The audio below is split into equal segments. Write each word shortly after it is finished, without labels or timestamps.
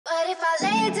if I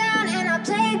lay down and I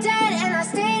play dead and I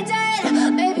stay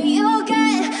dead, maybe you'll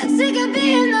get sick of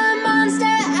being the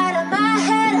monster out of my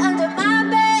head, under my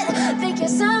bed. Think you're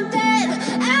something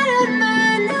out of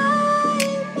my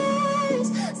nightmares,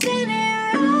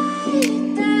 standing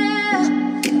right there.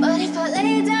 But if I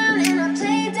lay down and I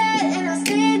play dead and I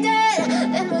stay dead,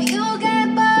 then will you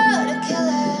get bored of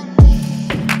killing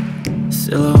me?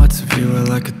 Silhouettes of you are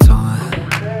like a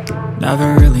taunt.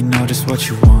 Never really know just what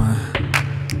you want.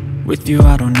 With you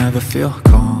I don't ever feel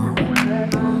calm.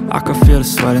 I can feel the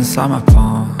sweat inside my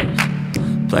palms.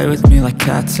 Play with me like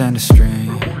cats and a string.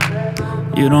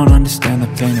 You don't understand the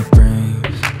pain it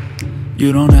brings.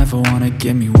 You don't ever wanna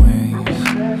give me wings.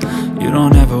 You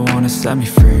don't ever wanna set me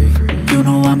free. You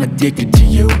know I'm addicted to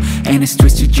you, and it's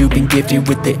twisted, you've been gifted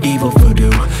with the evil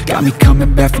voodoo. Got me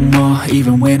coming back for more,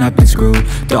 even when I've been screwed.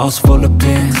 Dolls full of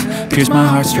pins, pierce my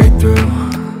heart straight through.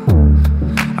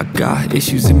 I got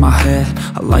issues in my head,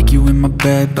 I like you in my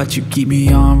bed, but you keep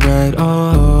me on red.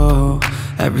 Oh,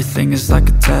 everything is like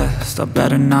a test, I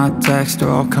better not text or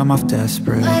I'll come off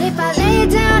desperate. But if I lay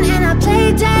down